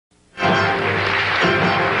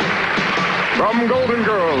From Golden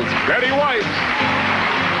Girls, Betty White.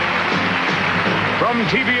 From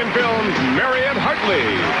TV and films, Mariette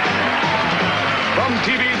Hartley. From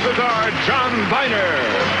TV's Bazaar, John Viner.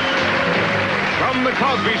 From The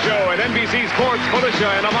Cosby Show and NBC Sports,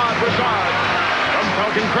 Felicia and Ahmad Rashad. From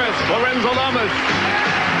Falcon Crest, Lorenzo Lamas.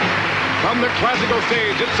 From the classical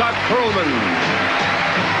stage, Itzhak Perlman.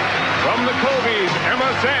 From the Colbys, Emma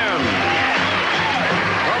Sam.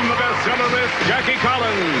 From the bestseller list, Jackie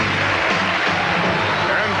Collins.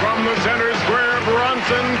 And from the Center Square,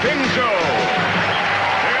 Verison Pinchot.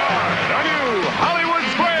 They are the new Hollywood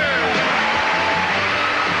Squares.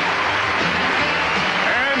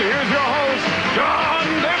 And here's your host, John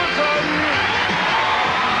Davidson.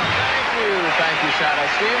 Thank you, Shadow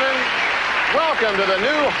Stephen. Welcome to the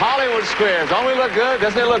new Hollywood Squares. Don't we look good?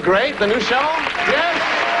 Doesn't it look great, the new show? Yes?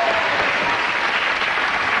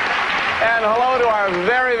 And hello to our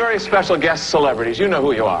very, very special guest celebrities. You know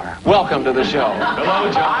who you are. Welcome to the show.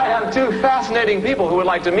 Hello, John. I have two fascinating people who would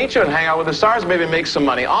like to meet you and hang out with the stars, maybe make some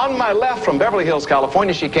money. On my left, from Beverly Hills,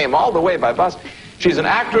 California, she came all the way by bus. She's an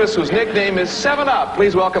actress whose nickname is 7-Up.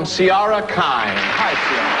 Please welcome Ciara Kine. Hi,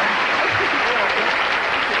 Ciara.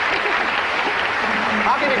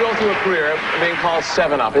 How can you go through a career being called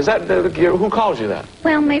 7-Up? Is that, who calls you that?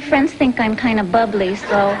 Well, my friends think I'm kind of bubbly,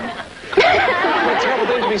 so... What a terrible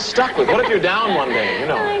thing to be stuck with. What if you're down one day, you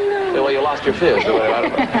know? I know. Well, you lost your fizz or whatever. I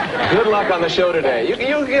don't know. Good luck on the show today. You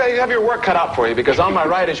have your work cut out for you, because on my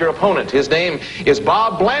right is your opponent. His name is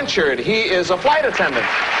Bob Blanchard. He is a flight attendant.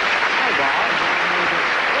 Hi, Bob.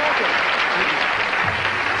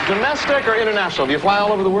 Welcome. Domestic or international? Do you fly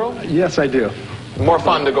all over the world? Yes, I do. More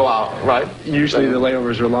fun to go out, right? Usually the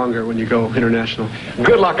layovers are longer when you go international.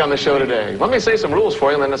 Good luck on the show today. Let me say some rules for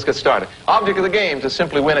you, and then let's get started. Object of the game, to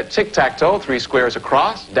simply win at tic-tac-toe, 3 squares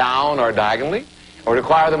across, down or diagonally, or to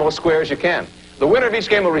acquire the most squares you can. The winner of each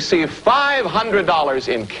game will receive $500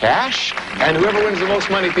 in cash, and whoever wins the most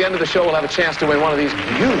money at the end of the show will have a chance to win one of these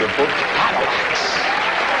beautiful Cadillacs.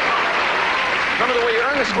 Remember, the way you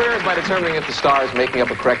earn the square is by determining if the star is making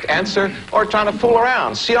up a correct answer or trying to fool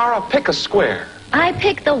around. Ciara, pick a square. I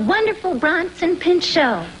picked the wonderful Bronson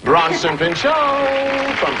Pinchot. Bronson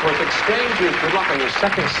Pinchot from Perfect Strangers. Good luck on your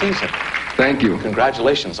second season. Thank you.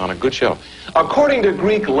 Congratulations on a good show. According to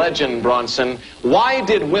Greek legend, Bronson, why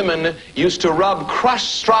did women used to rub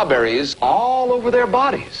crushed strawberries all over their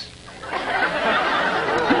bodies?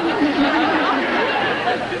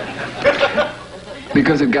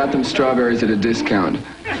 Because it got them strawberries at a discount.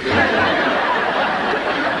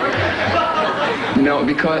 No,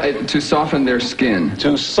 because to soften their skin.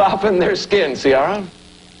 To soften their skin, Ciara?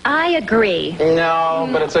 I agree. No,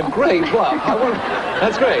 but it's a great bluff.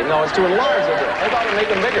 That's great. No, it's to enlarge it. How about to make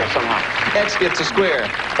them bigger somehow? X gets a square.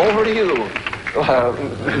 Over to you.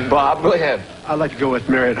 Bob, go ahead. I'd like to go with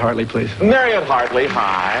Mariette Hartley, please. Mariette Hartley,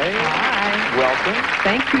 hi. Hi. Welcome.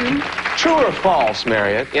 Thank you. True or false,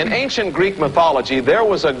 Mariette? In ancient Greek mythology, there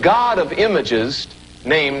was a god of images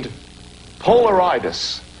named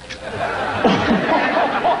Polaroidus.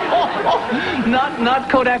 Not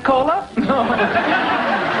Kodak Cola? No. Okay.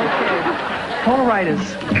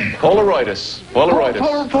 Polaroidus. Polaroidus.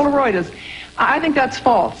 Polaroidus. Polaroidus. I think that's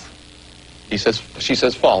false. She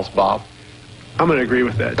says false, Bob. I'm going to agree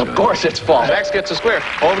with that, John. Of course it's false. X gets a square.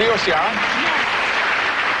 Over to you, Ciara.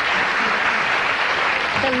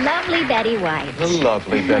 The lovely Betty White. The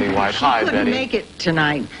lovely Betty White. Hi, Couldn't Betty. make it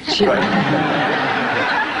tonight.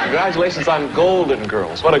 Congratulations on Golden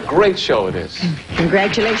Girls. What a great show it is.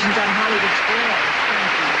 Congratulations on Hollywood Square.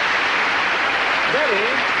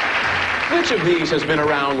 Betty, which of these has been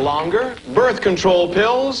around longer? Birth control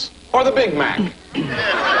pills or the Big Mac?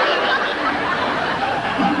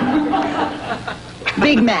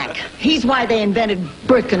 Big Mac. He's why they invented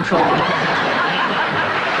birth control.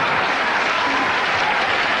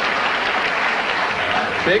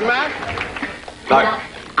 Big Mac?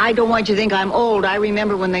 I don't want you to think I'm old. I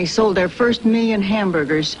remember when they sold their first 1,000,000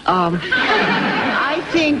 hamburgers. I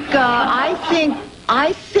think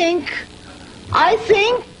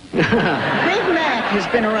Big Mac has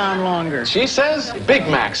been around longer. She says Big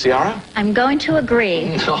Mac, Ciara. I'm going to agree.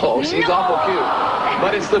 No, she's awful cute.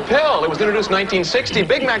 But it's the pill. It was introduced in 1960.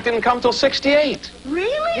 Big Mac didn't come till 68.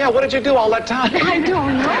 Really? Yeah, what did you do all that time? I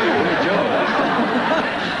don't know.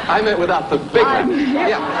 I meant without the Big Mac.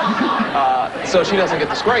 Yeah. So she doesn't get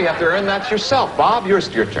the square. You have to earn that yourself. Bob, your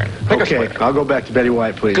turn. Pick a Okay, square. I'll go back to Betty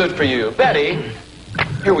White, please. Good for you. Betty,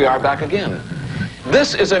 here we are back again.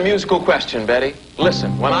 This is a musical question, Betty.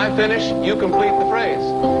 Listen, when I finish, you complete the phrase.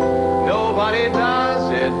 Nobody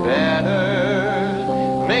does it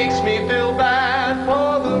better. Makes me feel bad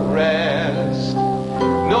for the rest.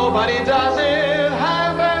 Nobody does it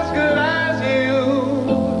half as good as you.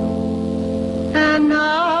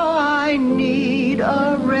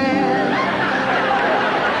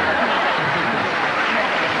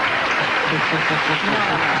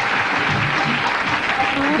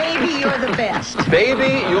 the best.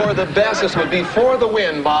 Baby, you're the best. This would be for the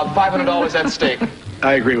win, Bob. $500 at stake.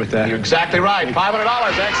 I agree with that. You're exactly right. $500. X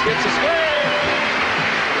gets a square.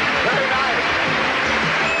 Very nice.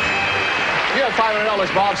 You have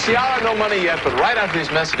 $500, Bob. Ciara, no money yet, but right after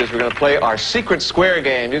these messages, we're going to play our secret square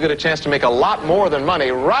game. You get a chance to make a lot more than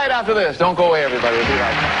money right after this. Don't go away, everybody. We'll be right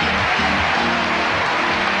back.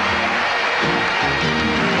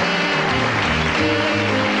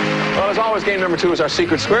 Well, as always, game number 2 is our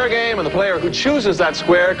secret square game, and the player who chooses that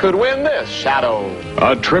square could win this shadow.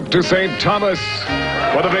 A trip to St. Thomas.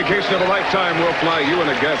 For the vacation of a lifetime, we'll fly you and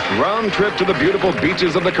a guest round trip to the beautiful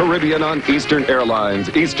beaches of the Caribbean on Eastern Airlines.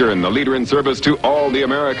 Eastern, the leader in service to all the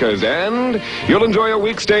Americas. And you'll enjoy a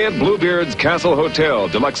week stay at Bluebeard's Castle Hotel.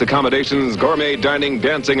 Deluxe accommodations, gourmet dining,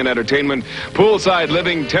 dancing and entertainment, poolside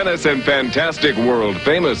living, tennis, and fantastic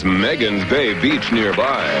world-famous Megan's Bay Beach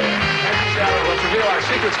nearby. Let's reveal our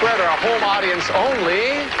secret square to our home audience only.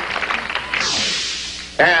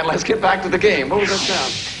 And let's get back to the game. What was that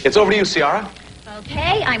sound? It's over to you, Ciara.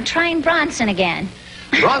 Okay, I'm trying Bronson again.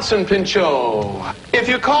 Bronson Pinchot, if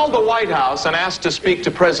you called the White House and asked to speak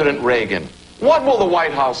to President Reagan, what will the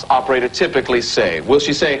White House operator typically say? Will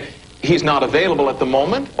she say, he's not available at the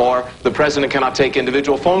moment, or the president cannot take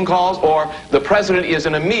individual phone calls, or the president is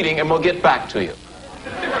in a meeting and will get back to you?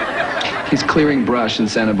 He's clearing brush in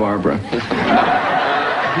Santa Barbara.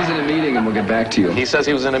 He's in a meeting and we'll get back to you. He says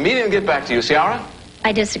he was in a meeting and get back to you. Ciara?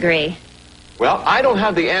 I disagree. Well, I don't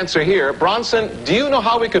have the answer here. Bronson, do you know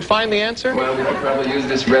how we could find the answer? Well, we could probably use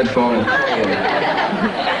this red phone.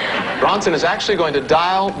 Bronson is actually going to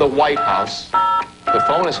dial the White House. The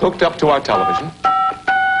phone is hooked up to our television.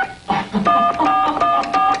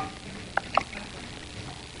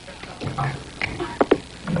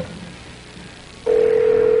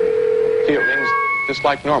 Here, it rings just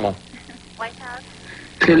like normal. White House?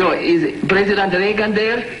 Hello, is President Reagan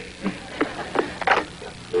there?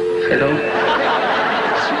 Hello?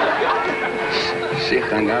 She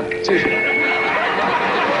hung up. It's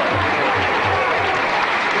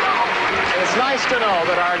nice to know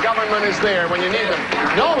that our government is there when you need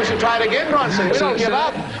them. No, we should try it again, Bronson. We don't give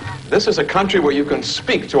up. This is a country where you can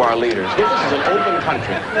speak to our leaders. This is an open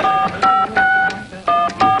country.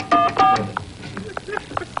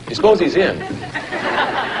 You suppose he's in?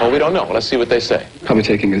 Well, we don't know. Let's see what they say. Probably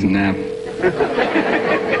taking his nap.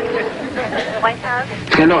 White House?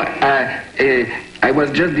 Hello, I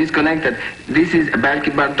was just disconnected. This is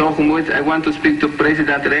Balki Bartokhumut. I want to speak to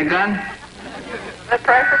President Reagan. The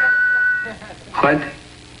president? What?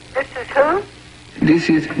 This is who? This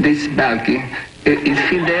is Balki. Is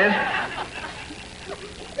he there?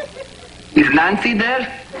 Is Nancy there?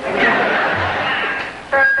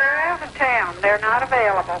 Sir, they're out of town. They're not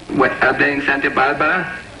available. What, are they in Santa Barbara?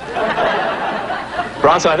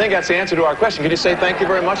 Bronson, I think that's the answer to our question. Could you say thank you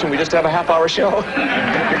very much and we just have a half-hour show? Thank you.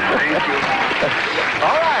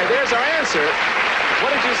 All right, there's our answer. What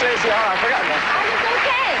did you say, Ciara? I forgot that. I was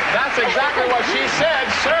okay. That's exactly what she said.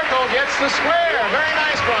 Circle gets the square. Very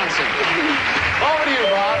nice, Bronson. Over to you,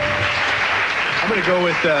 Bob. I'm going to go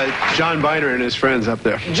with John Biner and his friends up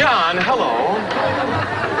there. John, hello.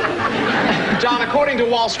 John, according to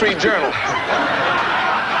Wall Street Journal.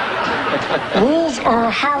 These are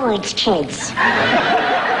Howard's kids.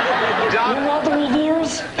 John, You read the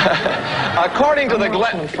reviews? according to the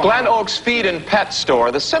Glen Oaks Feed and Pet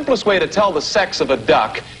Store, the simplest way to tell the sex of a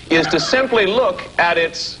duck is to simply look at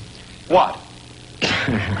its what?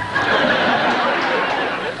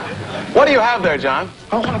 What do you have there, John?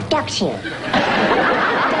 I have ducks here.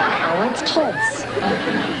 Howard's kids.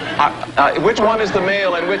 Which one is the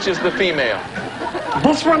male and which is the female?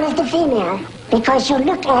 This one is the female because you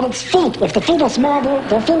look at its feet. If the feet are small,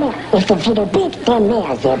 they're female. If the feet are big, they're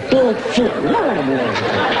males. They're big feet. You know what I mean?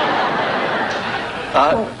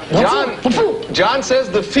 John, The feet. John says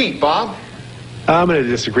the feet, Bob. I'm going to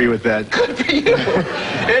disagree with that. Good for you.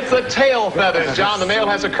 It's the tail feathers, John. The male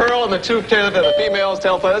has a curl and the two tail feathers. The female's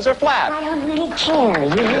tail feathers are flat. I don't really care. You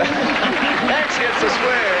know? X gets the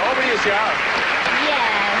square. Over to you, Ciara.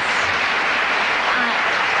 Yes.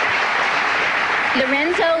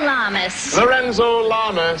 Lorenzo Lamas. Lorenzo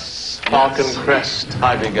Lamas, Falcon Crest,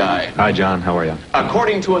 Ivy guy. Hi, John. How are you?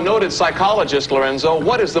 According to a noted psychologist, Lorenzo,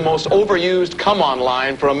 what is the most overused come-on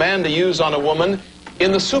line for a man to use on a woman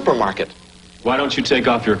in the supermarket? Why don't you take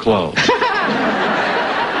off your clothes?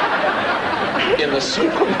 In the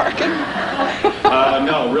supermarket?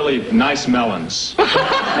 No, really nice melons.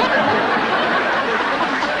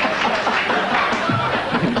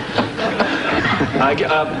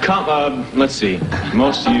 Let's see.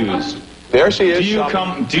 Most used. There she is. Do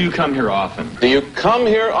you come here often? Do you come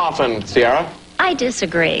here often, Ciara? I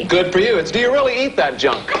disagree. Good for you. It's do you really eat that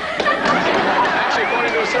junk? Actually,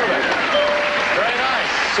 according to a survey. Very nice.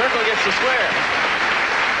 Circle gets the square.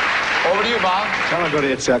 Over to you, Bob. I'll go to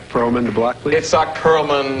Itzhak Perlman, the block, please. Itzhak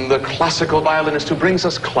Perlman, the classical violinist who brings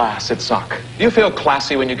us class, Itzhak. Do you feel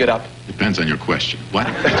classy when you get up? Depends on your question. What?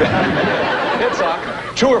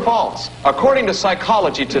 Itzhak, true or false? According to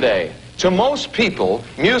Psychology Today, to most people,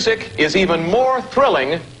 music is even more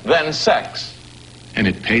thrilling than sex. And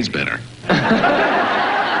it pays better.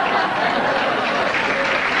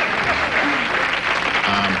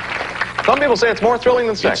 Some people say it's more thrilling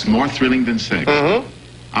than sex. It's more thrilling than sex. Mm-hmm.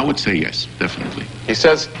 I would say yes, definitely. He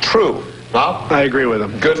says true. Bob? I agree with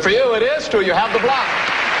him. Good for you. It is true. You have the block.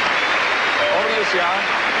 Over to you, Ciara.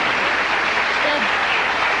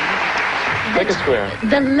 Make a square.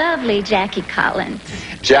 The lovely Jackie Collins.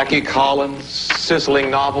 Jackie Collins, sizzling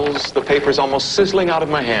novels. The paper's almost sizzling out of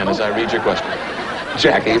my hand as I read your question.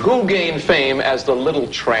 Jackie, who gained fame as the little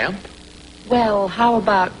tramp? Well, how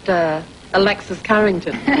about Alexis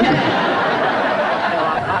Carrington?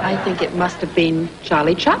 I think it must have been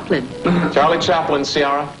Charlie Chaplin. Charlie Chaplin,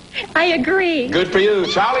 Ciara. I agree. Good for you.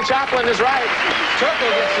 Charlie Chaplin is right. Circle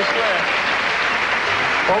gets the square.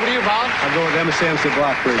 Over to you, Bob. I'll go with Emma Samms to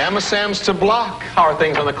block, please. Emma Samms to block. How are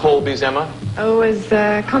things on the Colbys, Emma? Oh, as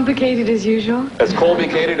complicated as usual. As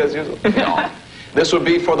Colby-cated as usual? No. This would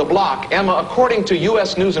be for the block. Emma, according to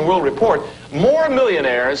U.S. News and World Report, more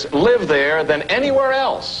millionaires live there than anywhere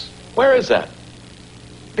else. Where is that?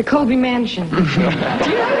 The Colby Mansion. Do you know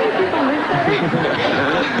how many people live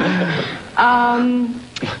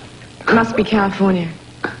there? Must be California.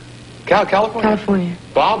 California? California.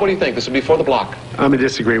 Bob, what do you think? This would be for the block. I'm going to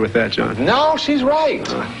disagree with that, John. No, she's right.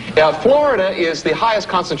 Florida is the highest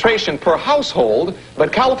concentration per household,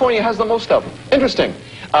 but California has the most of them. Interesting.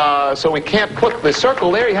 So we can't put the circle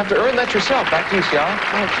there. You have to earn that yourself. Back to you, Ciara.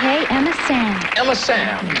 Okay, Emma Samms. Emma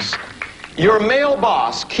Samms. Your male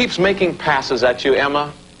boss keeps making passes at you,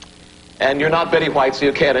 Emma, and you're not Betty White, so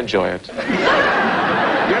you can't enjoy it.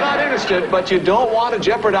 You're not interested, but you don't want to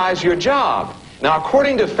jeopardize your job. Now,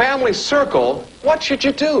 according to Family Circle, what should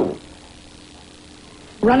you do?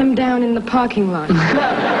 Run him down in the parking lot. That's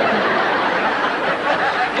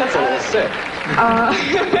a little sick. I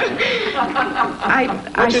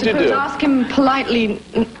suppose ask him politely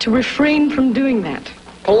to refrain from doing that.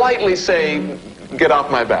 Politely say, get off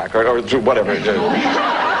my back, or whatever.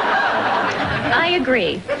 I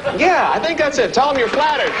agree. Yeah, I think that's it. Tell him you're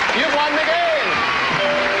flattered. You've won the game.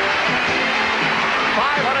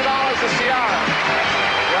 $500 to Ciara.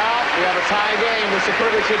 Well, we have a tie game. It's a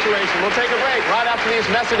perfect situation. We'll take a break. Right after these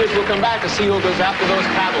messages, we'll come back to see who goes after those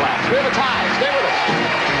Cadillacs. We have a tie. Stay with us.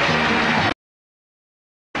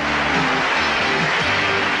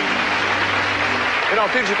 You know,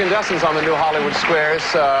 future contestants on the new Hollywood Squares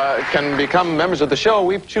can become members of the show.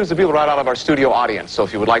 We choose the people right out of our studio audience. So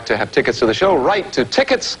if you would like to have tickets to the show, write to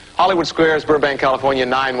Tickets, Hollywood Squares, Burbank, California,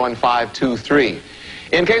 91523.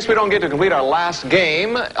 In case we don't get to complete our last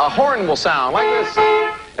game, a horn will sound like this.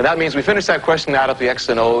 And that means we finish that question, add up the X's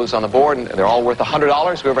and O's on the board, and they're all worth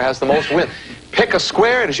 $100. Whoever has the most wins. Pick a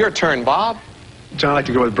square. It is your turn, Bob. John, I'd like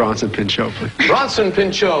to go with Bronson Pinchot, please. Bronson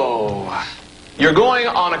Pinchot. You're going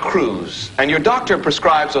on a cruise, and your doctor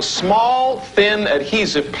prescribes a small, thin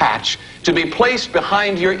adhesive patch to be placed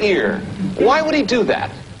behind your ear. Why would he do that?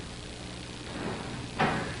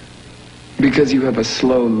 Because you have a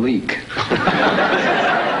slow leak.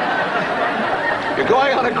 You're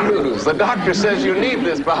going on a cruise. The doctor says you need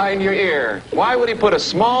this behind your ear. Why would he put a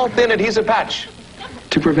small, thin adhesive patch?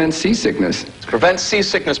 To prevent seasickness. To prevent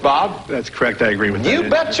seasickness, Bob. That's correct. I agree with that. You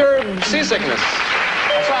bet your seasickness.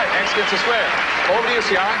 That's right. X gets a square. Over to you,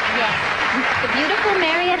 Ciara. Yes. The beautiful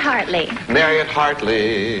Mariette Hartley. Mariette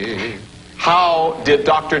Hartley. How did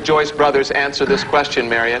Dr. Joyce Brothers answer this question,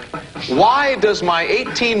 Mariette? Why does my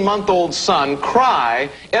 18-month-old son cry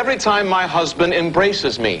every time my husband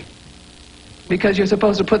embraces me? Because you're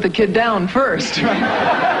supposed to put the kid down first.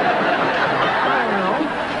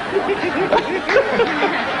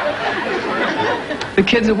 The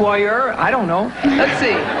kid's a voyeur? I don't know. Let's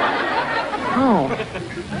see. Oh.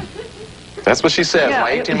 That's what she says. Yeah,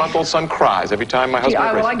 my 18-month-old son cries every time my husband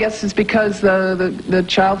embraces well, I guess it's because the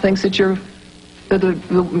child thinks that the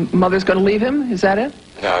mother's going to leave him. Is that it?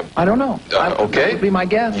 I don't know. Okay. That would be my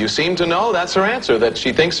guess. You seem to know that's her answer, that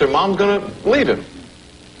she thinks her mom's going to leave him.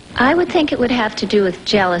 I would think it would have to do with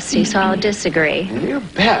jealousy, so I'll disagree. You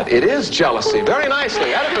bet. It is jealousy. Very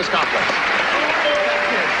nicely. Oedipus complex.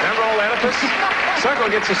 Remember old Oedipus? Circle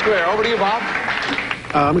gets a square. Over to you, Bob.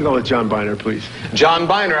 I'm going to go with John Biner, please. John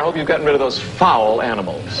Biner, I hope you've gotten rid of those foul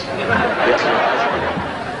animals. Yes,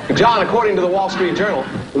 John, according to the Wall Street Journal,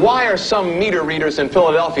 Why are some meter readers in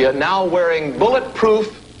Philadelphia now wearing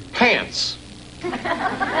bulletproof pants?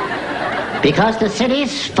 Because the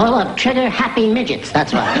city's full of trigger-happy midgets,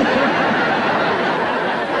 that's why.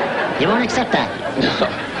 You won't accept that.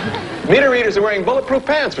 Meter readers are wearing bulletproof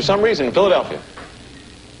pants for some reason in Philadelphia.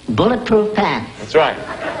 Bulletproof pants. That's right.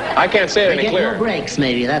 I can't say it any clearer. No breaks,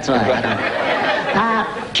 maybe, that's why.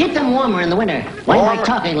 Keep them warmer in the winter. Why am I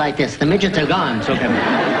talking like this? The midgets are gone, so come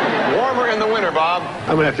Warmer in the winter, Bob.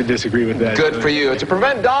 I'm going to have to disagree with that. Good for you. To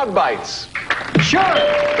prevent dog bites. Sure.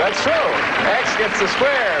 That's true. X gets the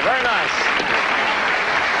square. Very nice.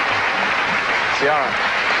 Ciara.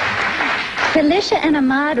 Felicia and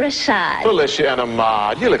Ahmad Rashad. Felicia and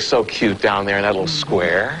Ahmad, you look so cute down there in that little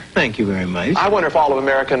square. Thank you very much. I wonder if all of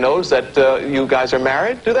America knows that you guys are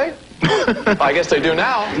married, do they? I guess they do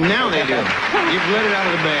now. Now they do. You've let it out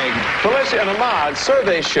of the bag. Felicia and Ahmad,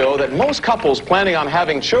 surveys show that most couples planning on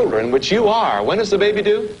having children, which you are, when is the baby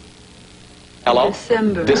due? Hello?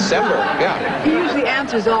 December. December, yeah. He usually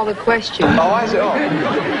answers all the questions. Oh, I see. Oh.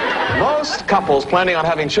 Most couples planning on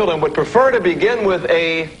having children would prefer to begin with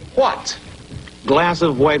a what? Glass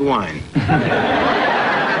of white wine.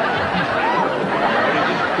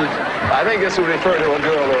 I think this would refer to a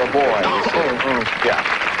girl or a boy. Yeah.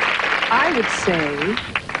 I would say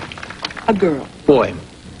a girl. Boy.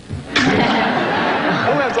 Who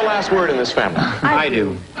has the last word in this family? I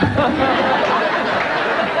do.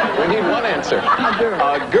 We need one answer. A girl.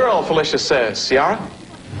 A girl, Felicia says. Ciara?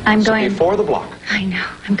 I'm going... Before the block. I know.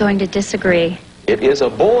 I'm going to disagree. It is a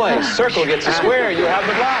boy. Circle gets a square. You have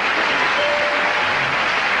the block.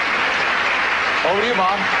 Over to you,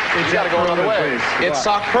 Bob. You got to go another way.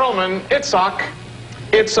 Itzhak Perlman. Itzhak.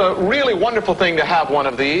 It's a really wonderful thing to have one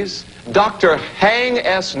of these. Dr. Hang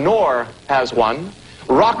S. Noor has one.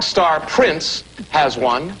 Rockstar Prince has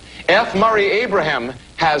one. F. Murray Abraham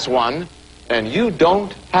has one. And you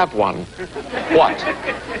don't have one. What?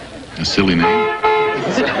 A silly name. Well,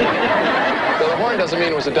 the horn doesn't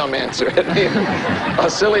mean it was a dumb answer. A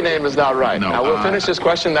silly name is not right. No, now, we'll finish this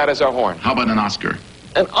question. That is our horn. How about an Oscar?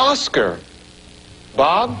 An Oscar.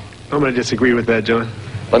 Bob? I'm going to disagree with that, John.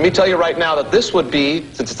 Let me tell you right now that this would be,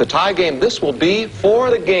 since it's a tie game, this will be for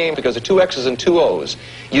the game because of 2 X's and 2 O's.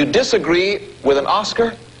 You disagree with an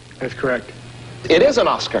Oscar? That's correct. It is an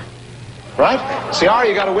Oscar, right? Ciara,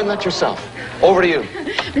 you got to win that yourself. Over to you.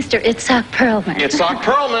 Mr. Itzhak Perlman. Itzhak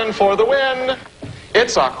Perlman for the win.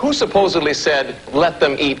 Itzhak, who supposedly said, let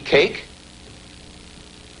them eat cake?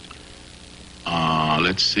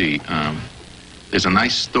 Let's see. There's a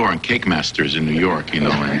nice store in Cake Masters in New York, you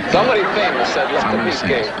know. And Somebody famous said, let them eat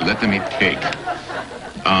cake. Let them eat cake.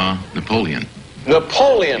 Napoleon.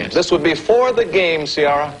 Napoleon. Yes. This would be for the game,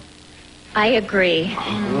 Ciara. I agree.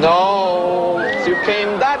 No, you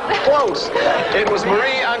came that close. It was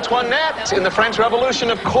Marie Antoinette in the French Revolution,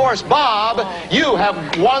 of course. Bob, you have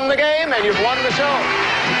won the game and you've won the show.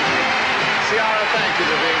 Ciara, thank you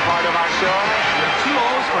for being part of our show. 2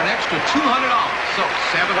 O's for an extra $200. So,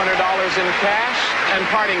 $700 in cash and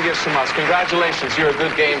parting gifts from us. Congratulations, you're a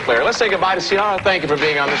good game player. Let's say goodbye to Ciara. Thank you for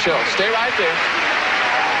being on the show. Stay right there.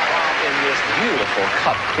 In this beautiful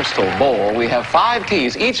cup crystal bowl, we have 5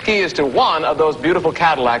 keys. Each key is to one of those beautiful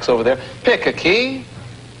Cadillacs over there. Pick a key.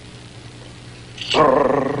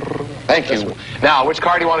 Thank you. Now, which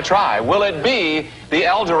car do you want to try? Will it be the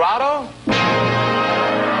Eldorado,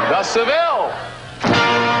 the Seville,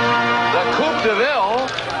 the Coupe de Ville,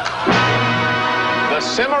 the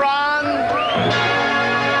Cimarron,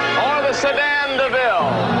 or the Sedan de Ville?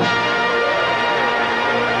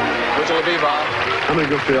 Which will it be, Bob? I'm going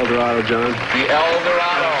to go for the Eldorado, John. The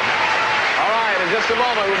Eldorado. All right, in just a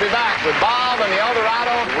moment, we'll be back with Bob and the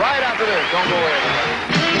Eldorado right after this. Don't go away.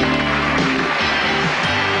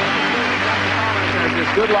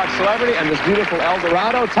 This good luck celebrity and this beautiful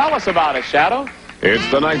Eldorado. Tell us about it, Shadow. It's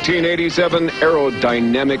the 1987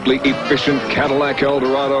 aerodynamically efficient Cadillac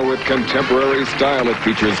Eldorado with contemporary style. It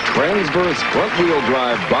features transverse front-wheel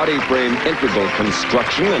drive body frame integral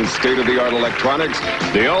construction and state-of-the-art electronics.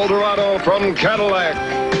 The Eldorado from Cadillac.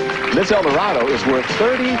 This Eldorado is worth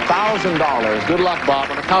 $30,000. Good luck, Bob.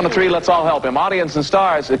 On the count of 3, let's all help him. Audience and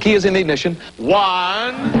stars, the key is in the ignition.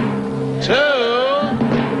 1, 2,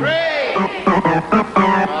 3.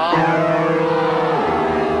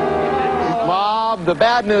 Bob, the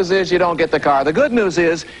bad news is you don't get the car. The good news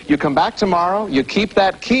is you come back tomorrow, you keep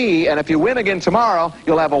that key, and if you win again tomorrow,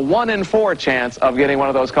 you'll have a 1 in 4 chance of getting one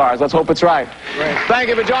of those cars. Let's hope it's right. Thank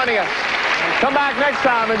you for joining us. Come back next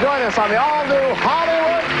time and join us on the all-new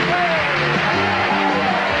Hollywood.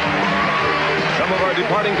 Some of our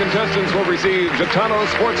department departing contestants will receive Gitano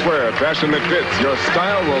Sportswear, fashion that fits. Your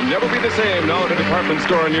style will never be the same now at a department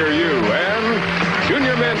store near you. And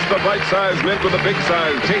Junior Mints, the bite-sized mint with a big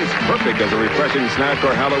size, tastes perfect as a refreshing snack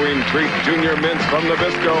or Halloween treat. Junior Mints from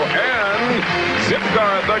Nabisco. And Zip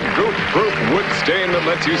Guard, the goof-proof wood stain that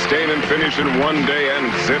lets you stain and finish in one day. And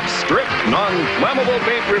Zip Strip, non-flammable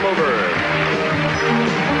paint remover.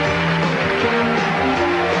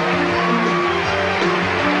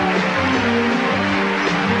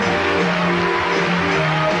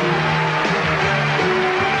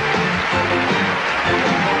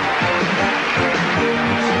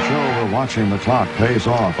 Watching the Clock pays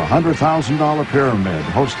off. $100,000 pyramid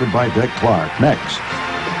hosted by Dick Clark. Next.